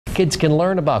Kids can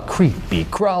learn about creepy,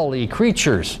 crawly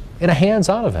creatures in a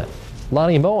hands-on event.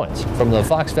 Lonnie Mowens from the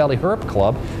Fox Valley Herp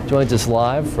Club joins us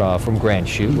live from Grand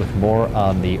Chute with more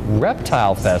on the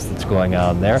Reptile Fest that's going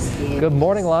on there. Good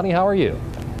morning, Lonnie. How are you?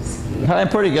 I'm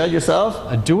pretty good.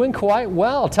 Yourself? Doing quite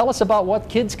well. Tell us about what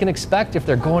kids can expect if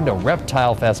they're going to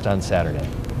Reptile Fest on Saturday.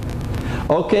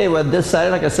 Okay, well, this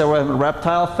Saturday, like I said, we're having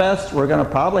Reptile Fest. We're going to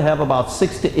probably have about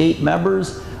 6 to 8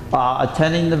 members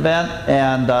attending the event,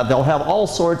 and they'll have all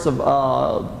sorts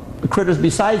of critters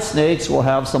besides snakes. We'll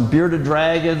have some bearded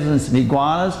dragons and some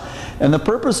iguanas, and the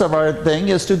purpose of our thing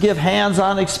is to give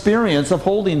hands-on experience of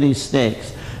holding these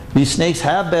snakes. These snakes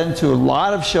have been to a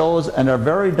lot of shows and are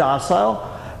very docile,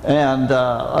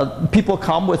 and people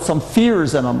come with some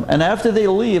fears in them, and after they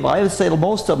leave, I would say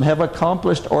most of them have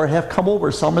accomplished or have come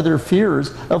over some of their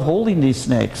fears of holding these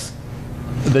snakes.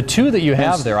 The two that you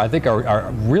have there I think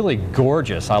are really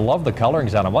gorgeous. I love the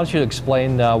colorings on them. Why don't you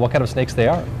explain what kind of snakes they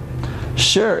are?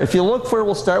 Sure. If you look for,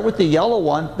 we'll start with the yellow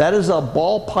one. That is a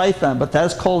ball python, but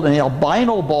that's called an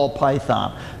albino ball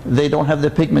python. They don't have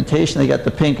the pigmentation, they got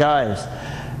the pink eyes.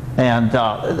 And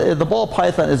the ball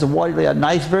python is a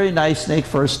nice, very nice snake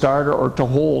for a starter or to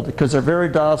hold because they're very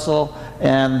docile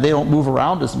and they don't move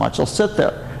around as much. They'll sit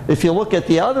there. If you look at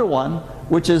the other one,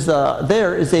 which is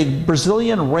there is a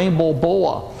Brazilian rainbow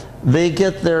boa. They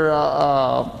get they're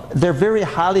very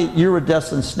highly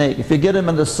iridescent snake. If you get them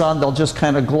in the sun, they'll just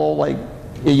kind of glow like,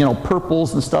 you know,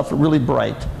 purples and stuff, really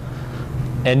bright.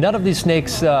 And none of these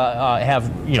snakes have,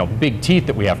 you know, big teeth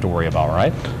that we have to worry about,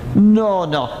 right? No,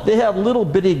 no. They have little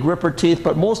bitty gripper teeth,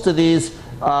 but most of these,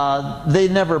 they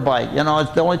never bite. You know,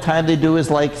 the only time they do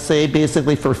is like, say,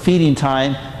 basically for feeding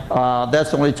time.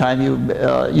 That's the only time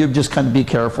you just kind of be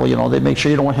careful. You know, they make sure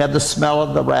you don't have the smell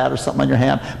of the rat or something on your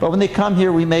hand. But when they come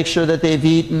here, we make sure that they've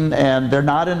eaten and they're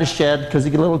not in the shed because they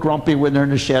get a little grumpy when they're in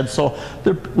the shed. So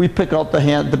we pick out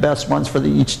the best ones for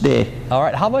each day. All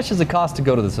right. How much does it cost to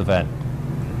go to this event?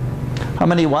 How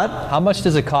many what? How much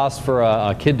does it cost for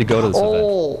a kid to go to this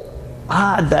event?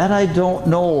 That I don't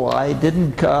know. I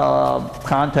didn't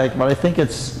contact, but I think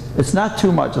it's not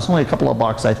too much. It's only a couple of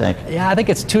bucks, I think. Yeah, I think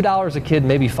it's $2 a kid,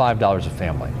 maybe $5 a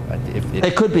family.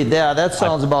 It could be. Yeah, that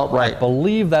sounds about right. I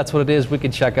believe that's what it is. We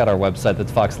can check out our website.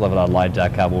 That's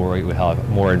fox11online.com where we have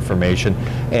more information.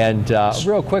 And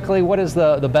real quickly, what is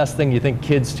the best thing you think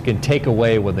kids can take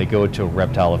away when they go to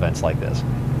reptile events like this?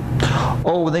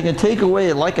 Oh, they can take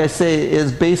away, like I say,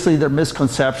 is basically their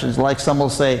misconceptions. Like some will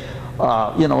say,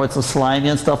 you know, it's a slimy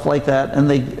and stuff like that.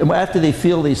 And after they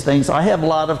feel these things, I have a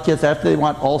lot of kids, after they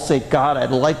want, all say, God,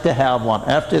 I'd like to have one.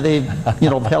 After they've,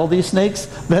 you know, held these snakes,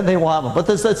 then they want them. But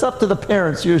it's up to the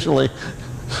parents usually.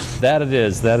 That it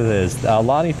is, that it is.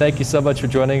 Lonnie, thank you so much for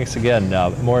joining us again.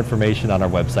 More information on our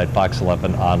website,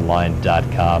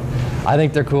 fox11online.com. I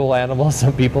think they're cool animals.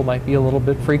 Some people might be a little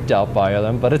bit freaked out by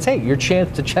them, but it's, hey, your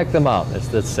chance to check them out. It's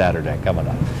this Saturday coming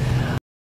up.